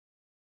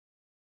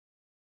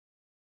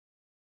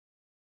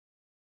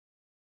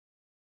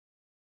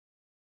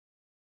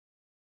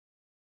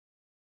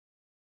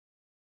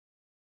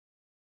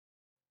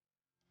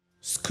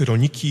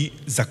kroniki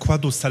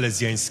Zakładu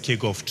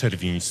Salezjańskiego w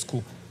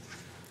Czerwińsku.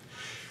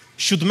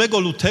 7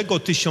 lutego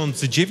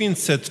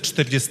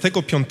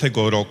 1945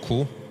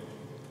 roku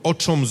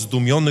oczom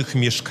zdumionych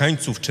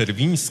mieszkańców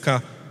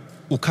Czerwińska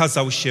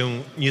ukazał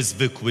się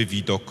niezwykły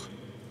widok.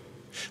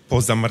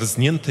 Po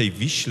zamarzniętej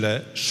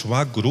Wiśle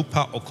szła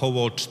grupa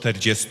około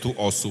 40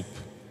 osób.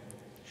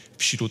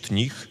 Wśród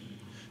nich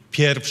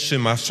pierwszy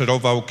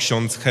maszerował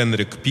ksiądz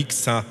Henryk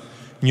Piksa,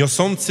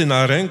 niosący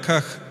na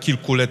rękach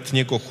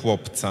kilkuletniego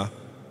chłopca.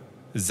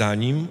 Za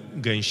nim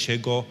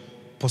gęsiego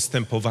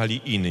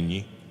postępowali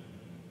inni.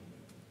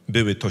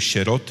 Były to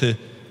sieroty,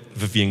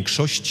 w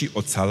większości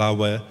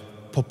ocalałe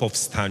po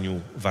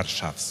powstaniu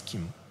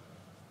warszawskim.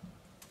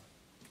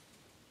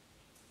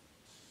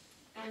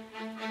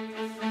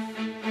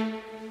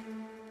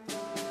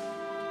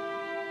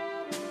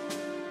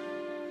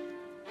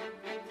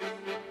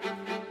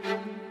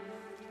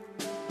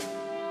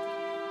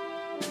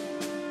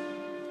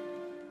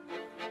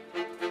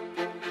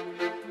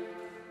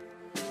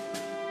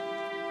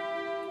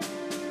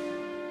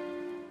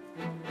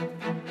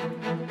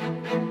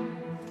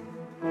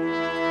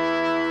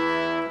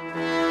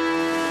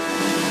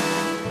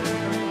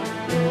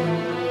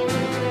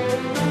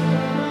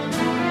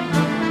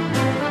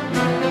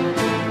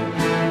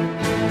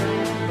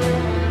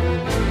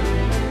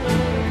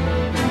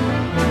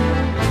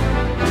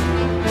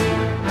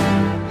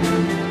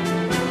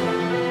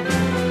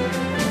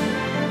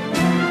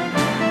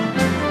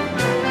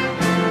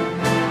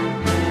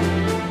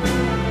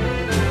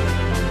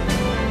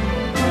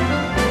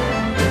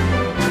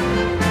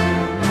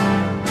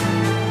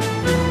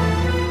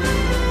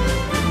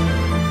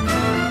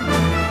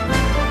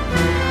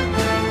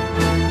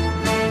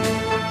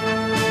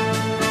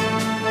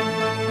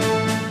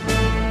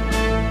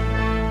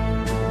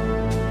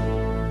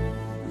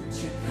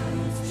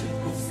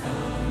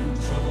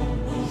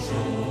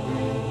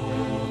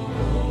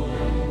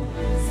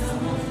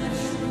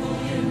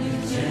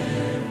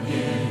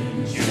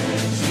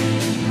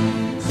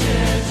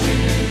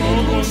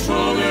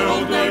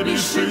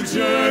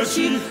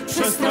 Dzieci,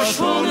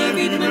 przestraszone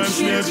widmem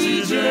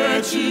śmierci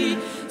dzieci,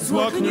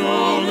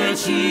 złaknione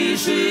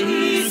ciszy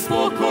i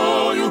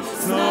spokoju,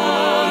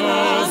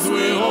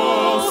 znalazły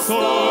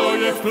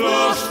ostoję w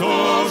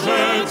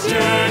klasztorze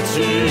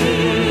dzieci.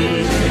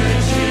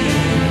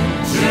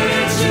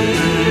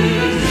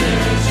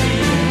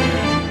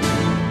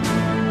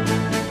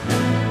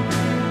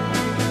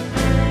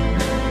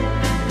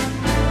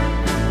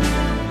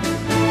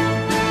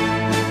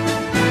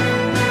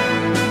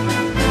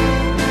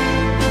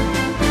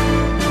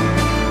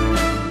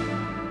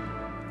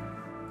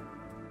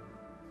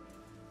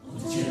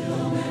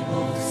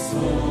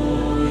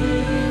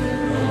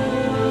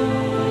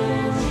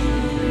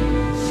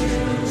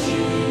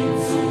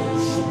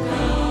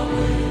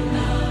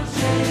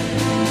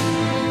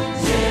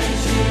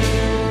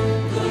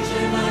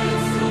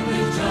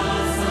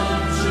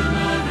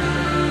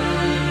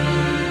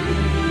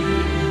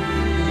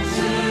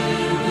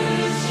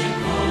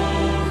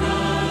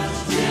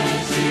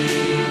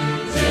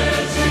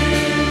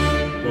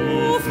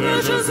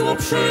 Zło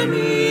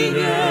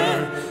przeminie,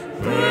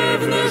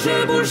 pewne,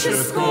 że ból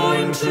się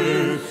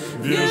skończy,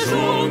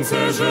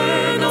 wierzące,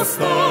 że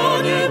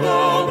nastanie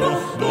dobro,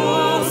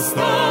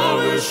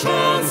 dostały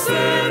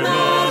szansę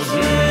na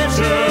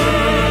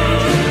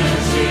życie.